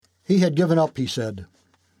He had given up, he said.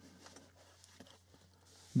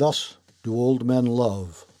 Thus do old men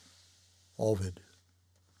love. Ovid.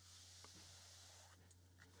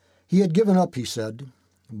 He had given up, he said,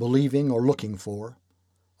 believing or looking for,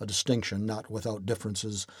 a distinction not without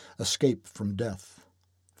differences, escape from death,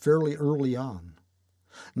 fairly early on,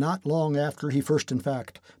 not long after he first, in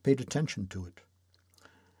fact, paid attention to it,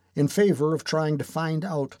 in favor of trying to find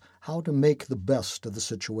out how to make the best of the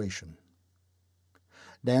situation.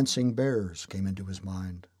 Dancing bears came into his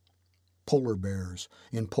mind. Polar bears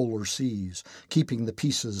in polar seas, keeping the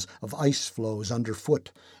pieces of ice floes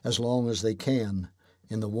underfoot as long as they can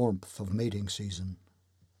in the warmth of mating season.